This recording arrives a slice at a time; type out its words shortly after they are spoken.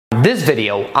this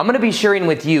video, I'm going to be sharing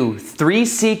with you 3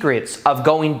 secrets of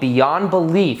going beyond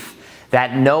belief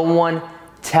that no one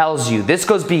tells you. This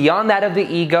goes beyond that of the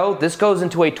ego. This goes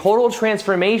into a total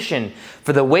transformation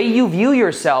for the way you view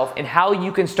yourself and how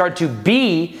you can start to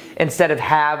be instead of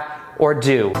have or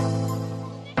do.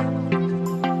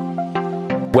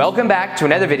 Welcome back to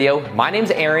another video. My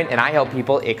name's Aaron and I help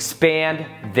people expand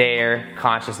their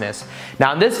consciousness.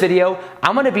 Now in this video,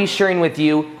 I'm going to be sharing with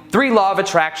you 3 law of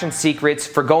attraction secrets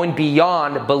for going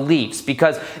beyond beliefs,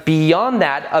 because beyond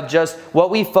that of just what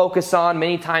we focus on,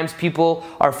 many times people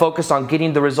are focused on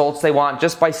getting the results they want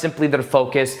just by simply their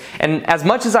focus. And as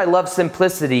much as I love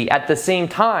simplicity, at the same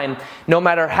time, no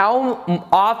matter how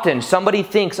often somebody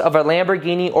thinks of a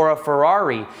Lamborghini or a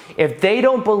Ferrari, if they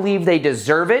don't believe they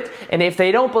deserve it, and if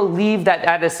they don't believe that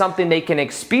that is something they can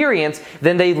experience,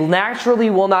 then they naturally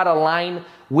will not align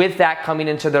with that coming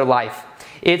into their life.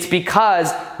 It's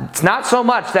because it's not so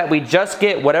much that we just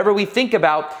get whatever we think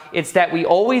about, it's that we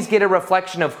always get a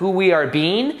reflection of who we are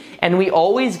being, and we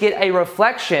always get a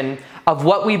reflection of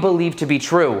what we believe to be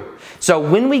true. So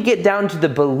when we get down to the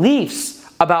beliefs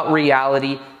about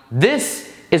reality,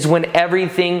 this is when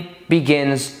everything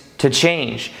begins to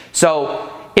change.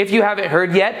 So if you haven't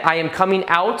heard yet, I am coming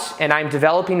out and I'm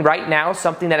developing right now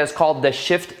something that is called the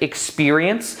Shift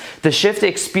Experience. The Shift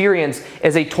Experience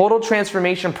is a total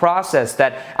transformation process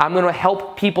that I'm going to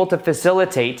help people to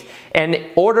facilitate in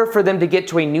order for them to get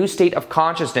to a new state of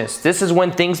consciousness. This is when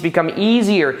things become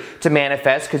easier to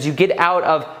manifest, because you get out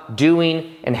of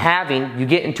doing and having, you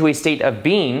get into a state of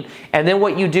being, and then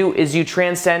what you do is you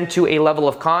transcend to a level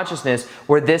of consciousness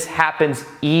where this happens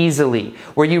easily,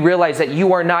 where you realize that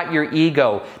you are not your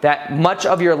ego, that much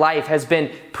of your life has been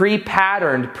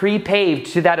pre-patterned,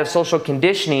 pre-paved to that of social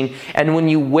conditioning, and when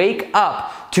you wake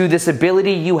up to this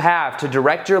ability you have to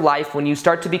direct your life, when you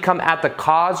start to become at the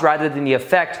cause rather than the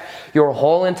effect, your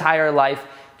whole entire life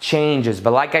changes.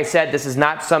 But like I said, this is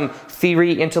not some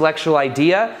theory, intellectual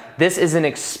idea. This is an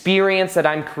experience that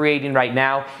I'm creating right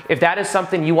now. If that is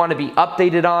something you want to be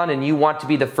updated on and you want to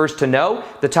be the first to know,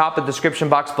 the top of the description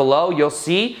box below, you'll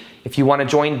see if you want to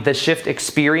join the Shift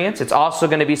Experience. It's also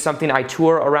going to be something I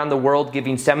tour around the world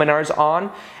giving seminars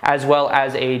on, as well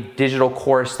as a digital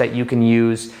course that you can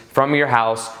use from your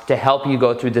house to help you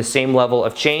go through the same level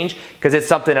of change, because it's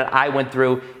something that I went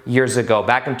through years ago.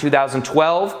 Back in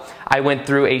 2012, I went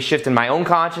through a shift in my own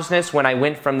consciousness when I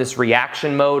went from this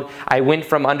reaction mode. I went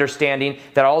from understanding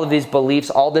that all of these beliefs,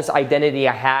 all this identity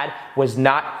I had was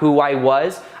not who I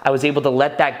was. I was able to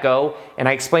let that go. And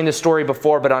I explained this story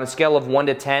before, but on a scale of 1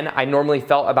 to 10, I normally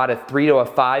felt about a 3 to a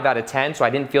 5 out of 10. So I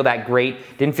didn't feel that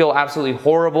great. Didn't feel absolutely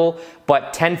horrible,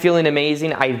 but 10 feeling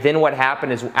amazing. Then what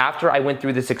happened is after I went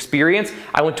through this experience,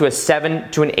 I went to a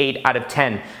 7 to an 8 out of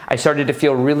 10. I started to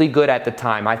feel really good at the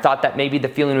time. I thought that maybe the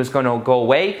feeling was going to go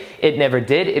away. It never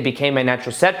did. It became my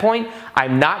natural set point.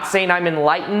 I'm not saying I'm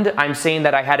enlightened. I'm saying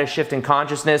that I had a shift in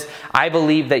consciousness. I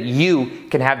believe that you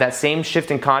can have that same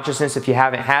shift in consciousness if you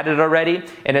haven't had it already.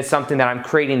 And it's something that I'm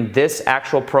creating this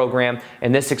actual program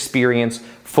and this experience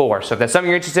for. So if that's something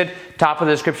you're interested, top of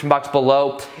the description box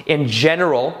below. In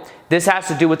general, this has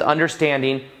to do with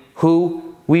understanding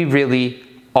who we really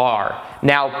are.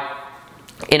 Now,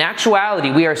 in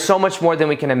actuality, we are so much more than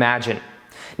we can imagine.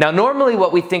 Now, normally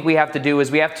what we think we have to do is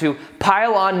we have to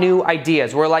pile on new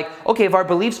ideas. We're like, okay, if our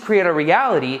beliefs create a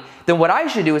reality, then what I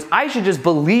should do is I should just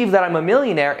believe that I'm a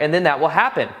millionaire and then that will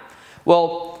happen.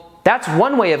 Well, that's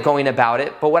one way of going about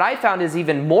it, but what I found is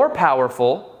even more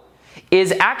powerful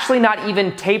is actually not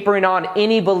even tapering on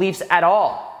any beliefs at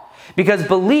all. Because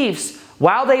beliefs,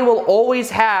 while they will always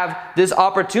have this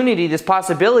opportunity, this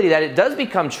possibility that it does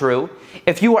become true,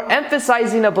 if you are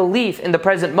emphasizing a belief in the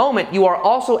present moment, you are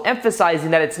also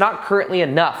emphasizing that it's not currently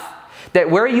enough, that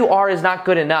where you are is not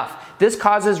good enough. This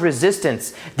causes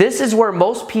resistance. This is where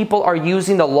most people are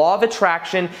using the law of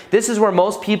attraction. This is where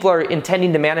most people are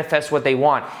intending to manifest what they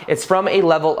want. It's from a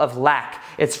level of lack.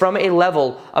 It's from a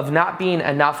level of not being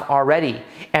enough already.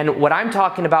 And what I'm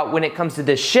talking about when it comes to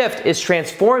this shift is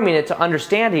transforming it to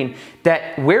understanding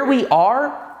that where we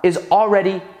are is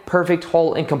already perfect,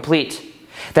 whole, and complete.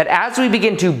 That as we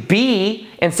begin to be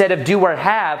instead of do or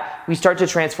have, we start to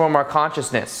transform our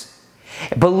consciousness.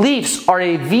 Beliefs are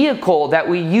a vehicle that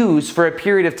we use for a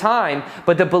period of time,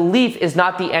 but the belief is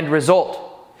not the end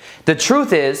result. The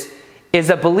truth is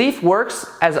that belief works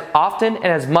as often and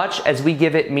as much as we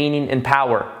give it meaning and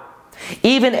power.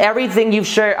 Even everything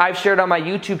I've shared on my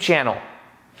YouTube channel.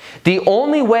 The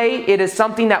only way it is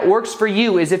something that works for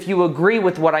you is if you agree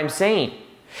with what I'm saying.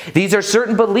 These are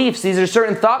certain beliefs, these are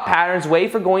certain thought patterns,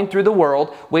 ways for going through the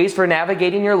world, ways for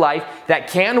navigating your life that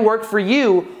can work for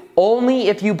you only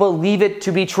if you believe it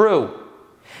to be true.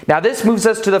 Now this moves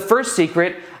us to the first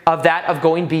secret of that of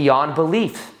going beyond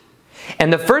belief.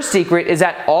 And the first secret is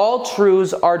that all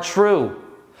truths are true.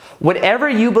 Whatever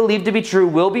you believe to be true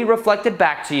will be reflected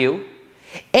back to you.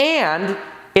 And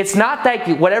it's not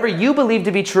that whatever you believe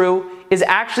to be true is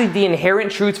actually the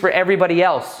inherent truth for everybody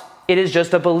else. It is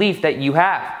just a belief that you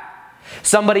have.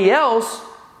 Somebody else,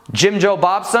 Jim, Joe,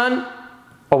 Bob's son,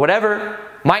 or whatever,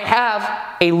 might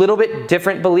have a little bit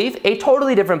different belief, a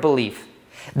totally different belief.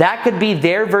 That could be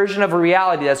their version of a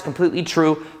reality that's completely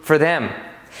true for them.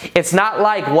 It's not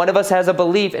like one of us has a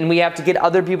belief and we have to get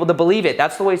other people to believe it.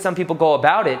 That's the way some people go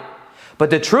about it. But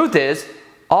the truth is,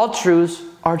 all truths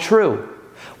are true.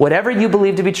 Whatever you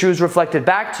believe to be true is reflected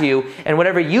back to you, and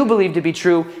whatever you believe to be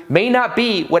true may not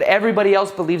be what everybody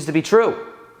else believes to be true.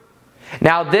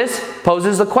 Now this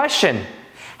poses a question.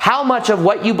 How much of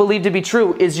what you believe to be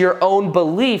true is your own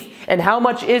belief, and how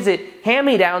much is it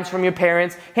hand-me-downs from your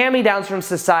parents, hand-me-downs from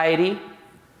society?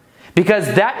 Because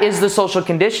that is the social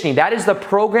conditioning. That is the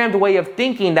programmed way of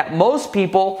thinking that most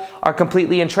people are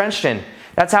completely entrenched in.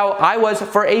 That's how I was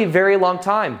for a very long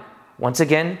time. Once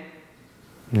again,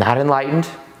 not enlightened.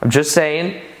 I'm just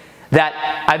saying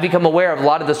that I've become aware of a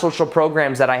lot of the social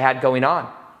programs that I had going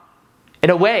on. In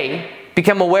a way,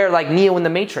 become aware like Neo in the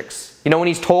Matrix. You know when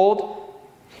he's told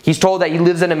that he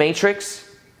lives in a matrix?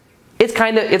 It's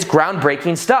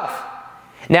groundbreaking stuff.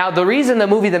 Now the reason the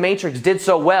movie The Matrix did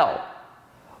so well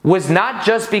was not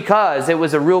just because it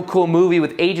was a real cool movie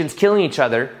with agents killing each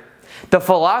other. The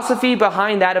philosophy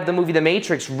behind that of the movie The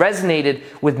Matrix resonated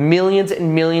with millions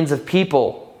and millions of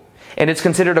people. And it's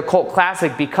considered a cult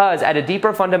classic because at a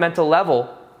deeper fundamental level,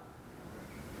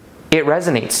 it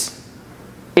resonates.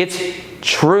 It's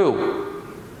true.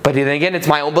 But then again, it's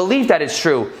my own belief that it's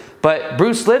true. But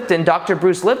Bruce Lipton, Dr.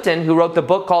 Bruce Lipton, who wrote the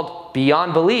book called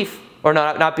Beyond Belief, or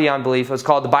no, not Beyond Belief, it was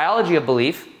called The Biology of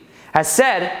Belief, has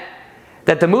said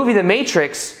that the movie The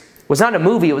Matrix was not a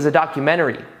movie, it was a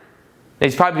documentary.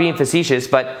 He's probably being facetious,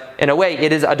 but in a way,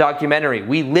 it is a documentary.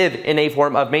 We live in a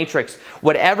form of matrix.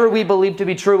 Whatever we believe to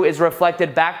be true is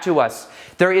reflected back to us.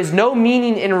 There is no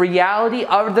meaning in reality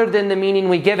other than the meaning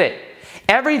we give it.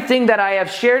 Everything that I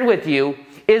have shared with you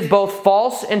is both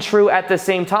false and true at the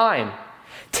same time.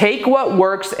 Take what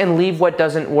works and leave what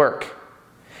doesn't work.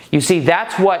 You see,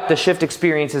 that's what the shift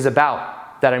experience is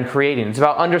about that I'm creating. It's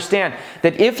about understand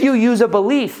that if you use a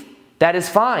belief, that is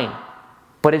fine,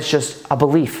 but it's just a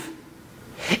belief.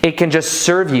 It can just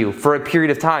serve you for a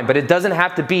period of time, but it doesn't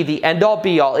have to be the end-all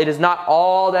be-all. It is not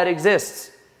all that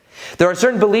exists. There are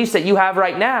certain beliefs that you have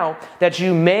right now that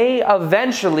you may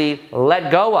eventually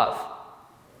let go of.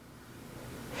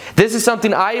 This is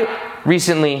something I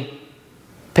recently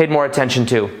paid more attention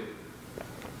to.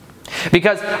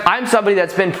 Because I'm somebody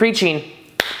that's been preaching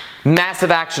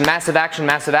massive action, massive action,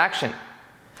 massive action.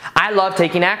 I love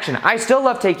taking action. I still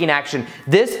love taking action.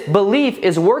 This belief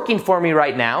is working for me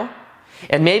right now.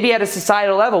 And maybe at a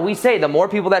societal level, we say the more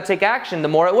people that take action, the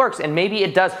more it works. And maybe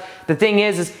it does. The thing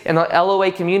is in the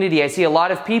LOA community, I see a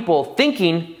lot of people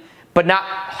thinking, but not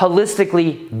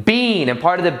holistically being. And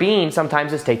part of the being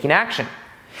sometimes is taking action.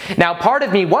 Now, part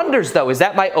of me wonders, though, is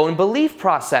that my own belief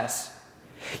process?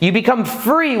 You become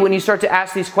free when you start to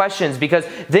ask these questions, because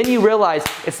then you realize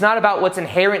it's not about what's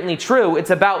inherently true.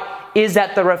 It's about, is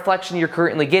that the reflection you're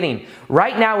currently getting?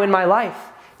 Right now in my life,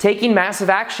 taking massive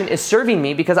action is serving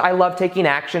me because I love taking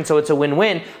action, so it's a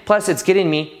win-win. Plus, it's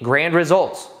getting me grand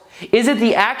results. Is it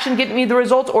the action getting me the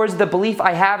results, or is it the belief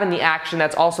I have in the action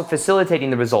that's also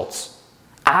facilitating the results?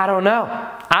 I don't know.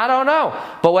 I don't know.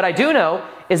 But what I do know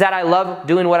is that I love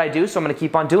doing what I do, so I'm going to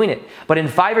keep on doing it. But in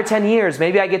 5 or 10 years,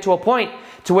 maybe I get to a point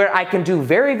to where I can do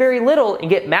very, very little and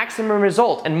get maximum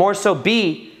result, and more so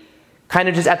be kind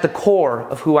of just at the core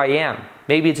of who I am.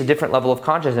 Maybe it's a different level of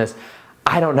consciousness.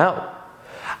 I don't know.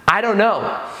 I don't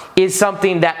know is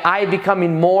something that I'm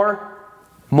becoming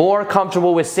more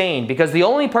comfortable with saying, because the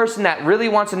only person that really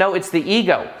wants to know, it's the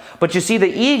ego. But you see, the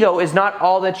ego is not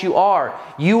all that you are.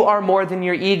 You are more than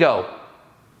your ego.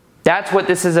 That's what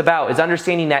this is about, is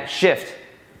understanding that shift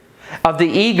of the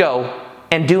ego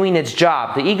and doing its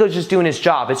job. The ego is just doing its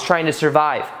job. It's trying to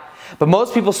survive. But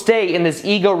most people stay in this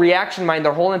ego reaction mind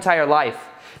their whole entire life.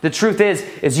 The truth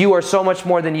is you are so much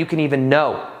more than you can even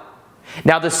know.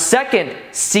 Now, the second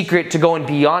secret to going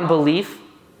beyond belief,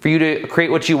 for you to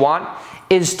create what you want,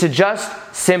 is to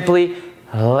just simply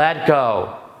let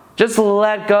go. Just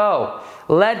let go.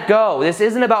 Let go. This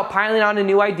isn't about piling on a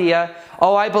new idea.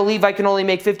 Oh, I believe I can only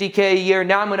make $50K a year.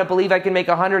 Now I'm going to believe I can make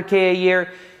 $100K a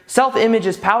year. Self-image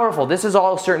is powerful. This is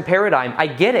all a certain paradigm. I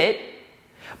get it.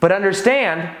 But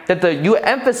understand that you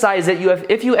emphasize that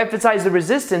if you emphasize the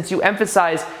resistance, you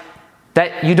emphasize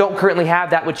that you don't currently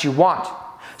have that which you want.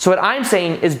 So what I'm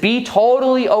saying is be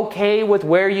totally okay with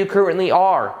where you currently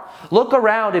are. Look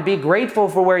around and be grateful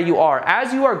for where you are.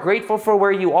 As you are grateful for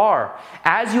where you are,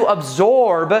 as you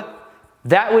absorb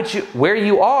that where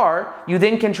you are, you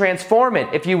then can transform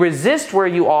it. If you resist where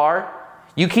you are,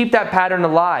 you keep that pattern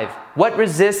alive. What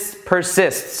resists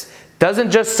persists. Doesn't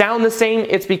just sound the same,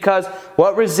 it's because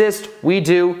what resists we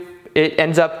do, it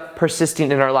ends up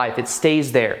persisting in our life. It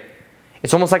stays there.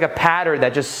 It's almost like a pattern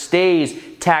that just stays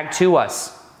tagged to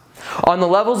us. On the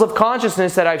levels of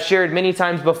consciousness that I've shared many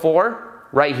times before,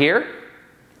 right here,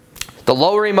 the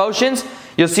lower emotions,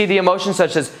 you'll see the emotions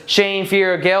such as shame,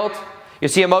 fear, guilt. You'll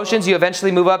see emotions, you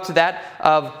eventually move up to that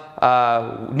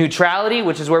of neutrality,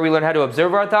 which is where we learn how to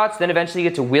observe our thoughts. Then eventually you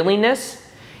get to willingness.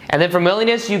 And then from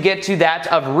willingness, you get to that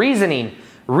of reasoning.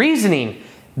 Reasoning.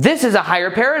 This is a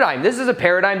higher paradigm. This is a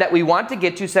paradigm that we want to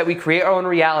get to so that we create our own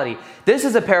reality. This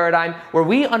is a paradigm where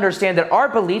we understand that our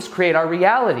beliefs create our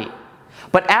reality.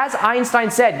 But as Einstein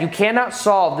said, you cannot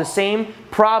solve the same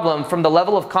problem from the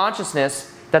level of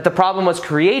consciousness that the problem was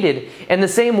created. In the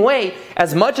same way,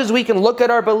 as much as we can look at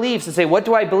our beliefs and say, what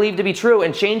do I believe to be true,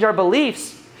 and change our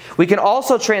beliefs, we can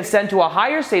also transcend to a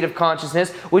higher state of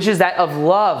consciousness, which is that of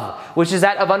love, which is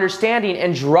that of understanding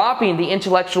and dropping the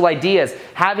intellectual ideas,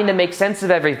 having to make sense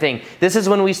of everything. This is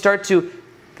when we start to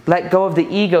let go of the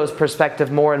ego's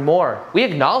perspective more and more. We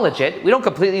acknowledge it. We don't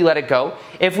completely let it go.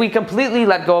 If we completely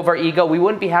let go of our ego, we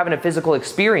wouldn't be having a physical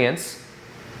experience.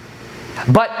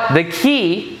 But the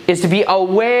key is to be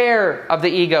aware of the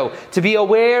ego, to be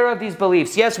aware of these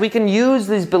beliefs. Yes, we can use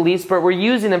these beliefs, but we're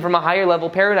using them from a higher level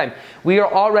paradigm. We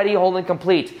are already whole and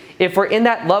complete. If we're in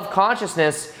that love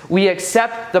consciousness, we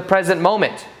accept the present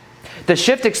moment. The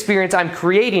shift experience I'm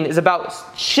creating is about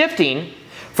shifting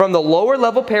from the lower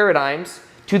level paradigms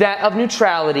to that of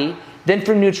neutrality, then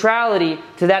from neutrality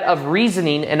to that of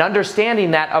reasoning and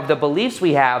understanding that of the beliefs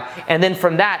we have, and then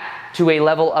from that to a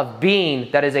level of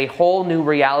being that is a whole new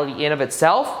reality in of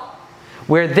itself,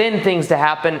 where then things to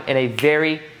happen in a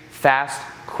very fast,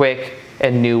 quick,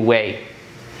 and new way.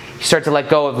 You start to let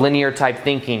go of linear type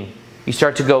thinking. You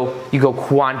go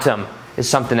quantum is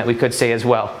something that we could say as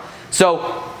well.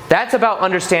 So that's about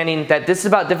understanding that this is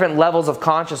about different levels of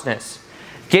consciousness.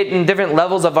 Getting different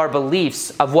levels of our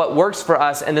beliefs, of what works for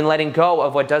us, and then letting go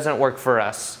of what doesn't work for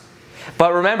us.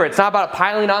 But remember, it's not about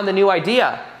piling on the new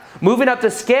idea. Moving up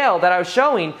the scale that I was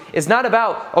showing is not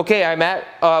about, okay, I'm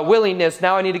at willingness,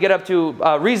 now I need to get up to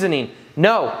reasoning.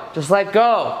 No, just let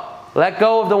go. Let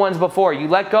go of the ones before. You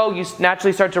let go, you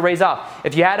naturally start to raise off.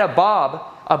 If you had a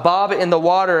bob in the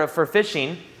water for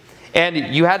fishing, and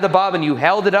you had the bob and you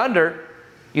held it under,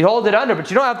 you'd hold it under,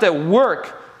 but you don't have to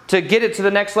work to get it to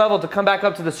the next level to come back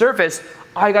up to the surface.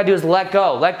 All you got to do is let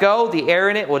go. Let go, the air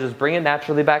in it will just bring it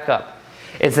naturally back up.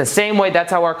 It's the same way,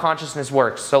 that's how our consciousness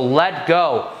works. So let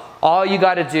go. All you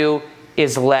got to do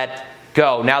is let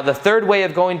go. Now, the third way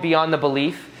of going beyond the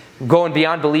belief, going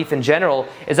beyond belief in general,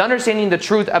 is understanding the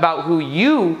truth about who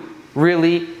you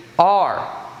really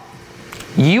are.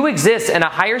 You exist in a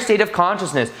higher state of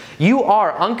consciousness. You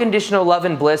are unconditional love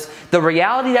and bliss. The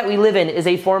reality that we live in is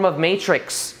a form of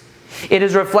matrix. It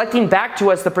is reflecting back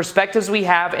to us the perspectives we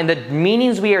have, and the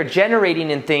meanings we are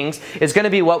generating in things is going to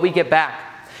be what we get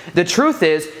back. The truth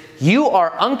is, you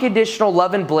are unconditional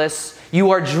love and bliss.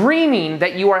 You are dreaming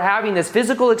that you are having this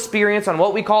physical experience on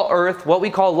what we call earth, what we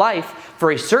call life, for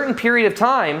a certain period of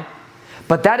time,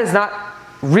 but that is not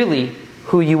really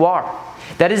who you are.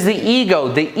 That is the ego.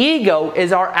 The ego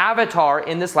is our avatar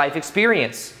in this life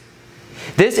experience.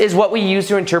 This is what we use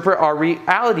to interpret our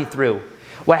reality through.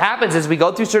 What happens is we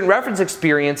go through certain reference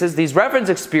experiences. These reference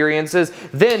experiences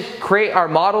then create our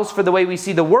models for the way we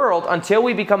see the world until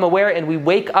we become aware and we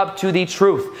wake up to the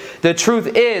truth. The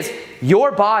truth is,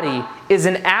 your body is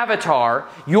an avatar.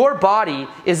 Your body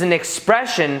is an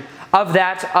expression of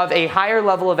that, of a higher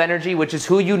level of energy, which is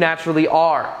who you naturally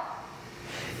are.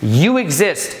 You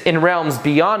exist in realms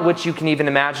beyond which you can even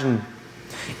imagine.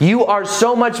 You are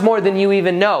so much more than you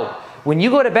even know. When you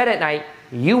go to bed at night,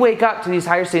 you wake up to these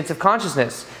higher states of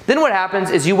consciousness. Then what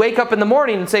happens is you wake up in the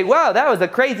morning and say, wow, that was a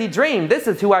crazy dream. This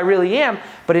is who I really am.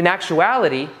 But in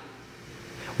actuality,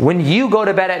 when you go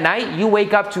to bed at night, you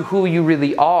wake up to who you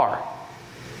really are.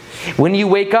 When you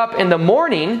wake up in the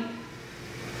morning,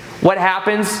 what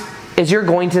happens is you're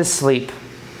going to sleep.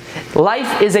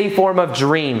 Life is a form of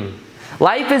dream.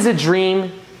 Life is a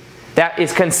dream that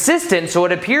is consistent, so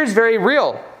it appears very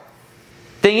real.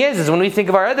 Thing is when we think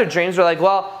of our other dreams, we're like,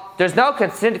 well, there's no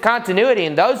continuity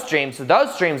in those dreams, so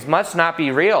those dreams must not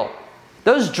be real.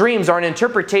 Those dreams are an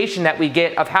interpretation that we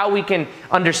get of how we can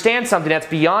understand something that's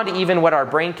beyond even what our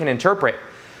brain can interpret.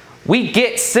 We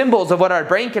get symbols of what our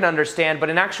brain can understand, but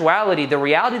in actuality, the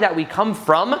reality that we come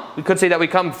from, we could say that we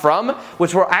come from,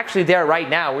 which we're actually there right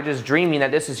now. We're just dreaming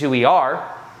that this is who we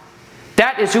are.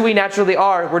 That is who we naturally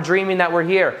are. We're dreaming that we're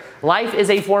here. Life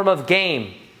is a form of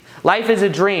game. Life is a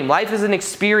dream. Life is an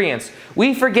experience.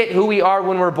 We forget who we are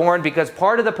when we're born because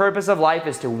part of the purpose of life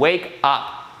is to wake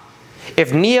up.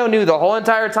 If Neo knew the whole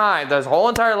entire time, his whole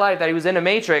entire life that he was in a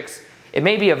matrix, it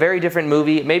may be a very different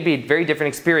movie. It may be a very different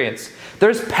experience.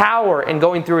 There's power in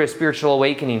going through a spiritual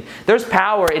awakening. There's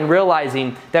power in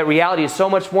realizing that reality is so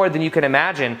much more than you can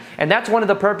imagine. And that's one of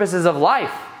the purposes of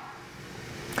life.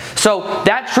 So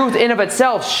that truth in of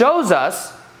itself shows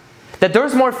us that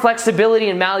there's more flexibility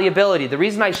and malleability. The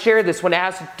reason I share this when it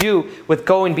has to do with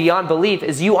going beyond belief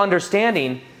is you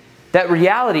understanding that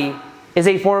reality is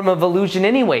a form of illusion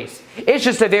anyways. It's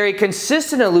just a very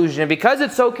consistent illusion. And because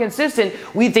it's so consistent,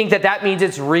 we think that that means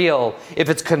it's real. If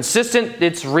it's consistent,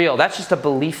 it's real. That's just a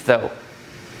belief though.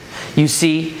 You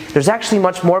see, there's actually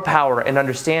much more power in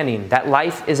understanding that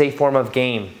life is a form of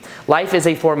game. Life is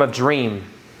a form of dream.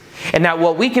 And now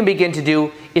what we can begin to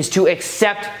do is to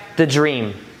accept the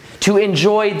dream, to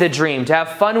enjoy the dream, to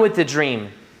have fun with the dream.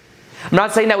 I'm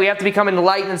not saying that we have to become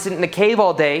enlightened and sit in a cave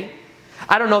all day.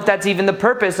 I don't know if that's even the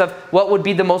purpose of what would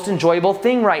be the most enjoyable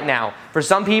thing right now. For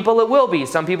some people it will be.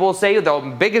 Some people will say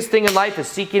the biggest thing in life is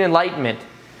seeking enlightenment.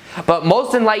 But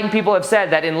most enlightened people have said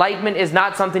that enlightenment is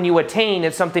not something you attain,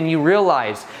 it's something you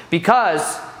realize.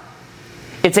 Because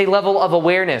it's a level of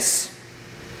awareness.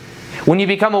 When you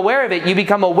become aware of it, you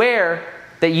become aware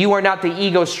that you are not the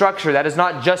ego structure. That is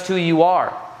not just who you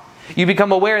are. You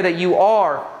become aware that you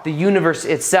are the universe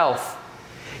itself.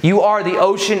 You are the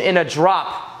ocean in a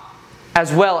drop,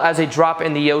 as well as a drop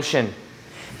in the ocean.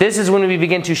 This is when we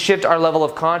begin to shift our level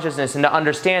of consciousness into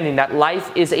understanding that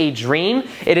life is a dream.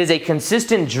 It is a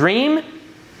consistent dream,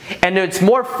 and it's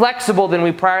more flexible than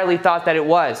we priorly thought that it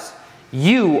was.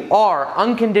 You are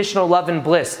unconditional love and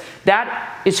bliss.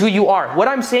 That is who you are. What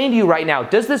I'm saying to you right now,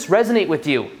 does this resonate with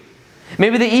you?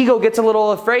 Maybe the ego gets a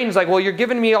little afraid and is like, well, you're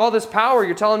giving me all this power.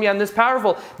 You're telling me I'm this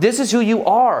powerful. This is who you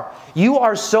are. You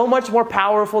are so much more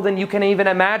powerful than you can even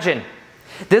imagine.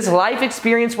 This life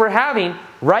experience we're having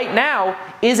right now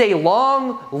is a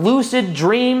long, lucid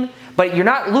dream, but you're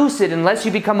not lucid unless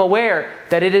you become aware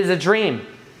that it is a dream.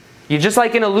 You're just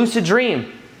like in a lucid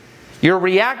dream. You're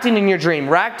reacting in your dream,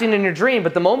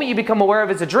 but the moment you become aware of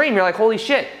it's a dream, you're like, holy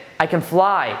shit, I can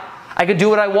fly. I can do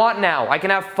what I want now. I can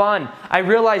have fun. I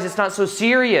realize it's not so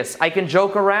serious. I can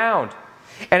joke around.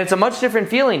 And it's a much different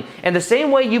feeling. And the same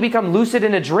way you become lucid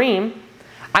in a dream,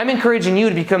 I'm encouraging you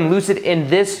to become lucid in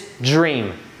this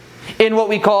dream. In what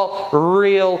we call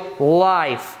real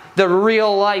life. The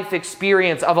real life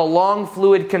experience of a long,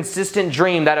 fluid, consistent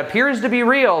dream that appears to be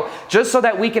real just so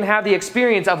that we can have the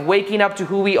experience of waking up to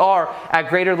who we are at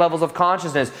greater levels of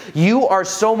consciousness. You are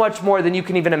so much more than you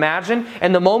can even imagine,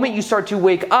 and the moment you start to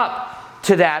wake up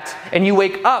to that, and you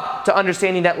wake up to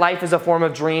understanding that life is a form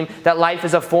of dream, that life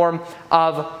is a form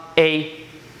of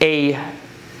it's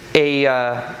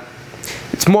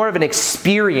more of an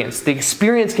experience. The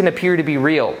experience can appear to be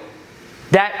real.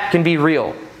 That can be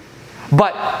real.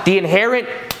 But the inherent,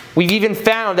 we've even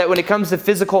found that when it comes to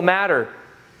physical matter,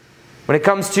 when it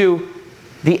comes to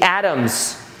the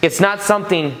atoms, it's not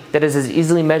something that is as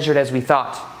easily measured as we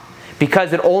thought,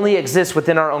 because it only exists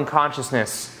within our own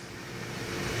consciousness.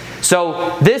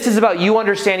 So this is about you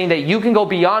understanding that you can go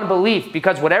beyond belief,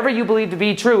 because whatever you believe to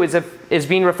be true is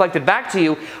being reflected back to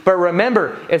you. But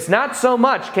remember, it's not so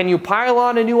much can you pile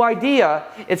on a new idea,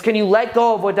 it's can you let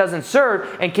go of what doesn't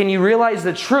serve, and can you realize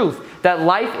the truth that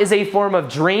life is a form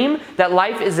of dream, that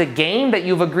life is a game that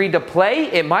you've agreed to play.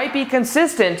 It might be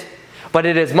consistent, but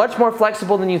it is much more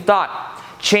flexible than you thought.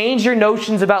 Change your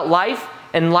notions about life,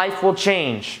 and life will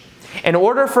change. In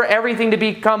order for everything to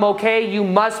become okay, you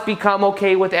must become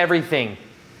okay with everything.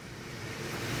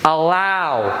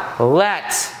 Allow,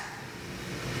 let,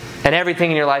 and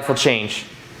everything in your life will change.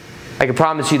 I can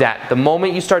promise you that. The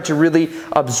moment you start to really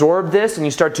absorb this and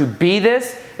you start to be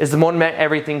this is the moment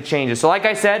everything changes. So like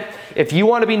I said, if you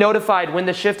want to be notified when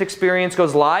the shift experience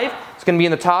goes live, it's going to be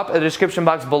in the top of the description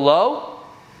box below.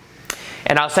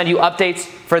 And I'll send you updates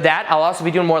for that. I'll also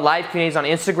be doing more live Q&As on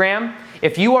Instagram.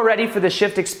 If you are ready for the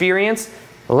shift experience,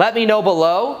 let me know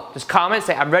below. Just comment,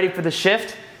 say I'm ready for the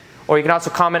shift. Or you can also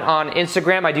comment on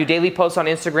Instagram. I do daily posts on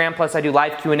Instagram, plus I do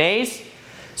live Q&As.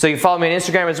 So you can follow me on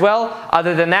Instagram as well.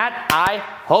 Other than that, I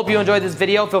hope you enjoyed this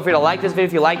video. Feel free to like this video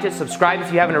if you liked it. Subscribe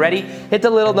if you haven't already. Hit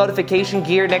the little notification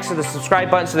gear next to the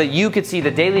subscribe button so that you can see the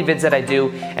daily vids that I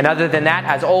do. And other than that,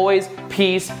 as always,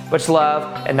 peace, much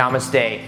love, and namaste.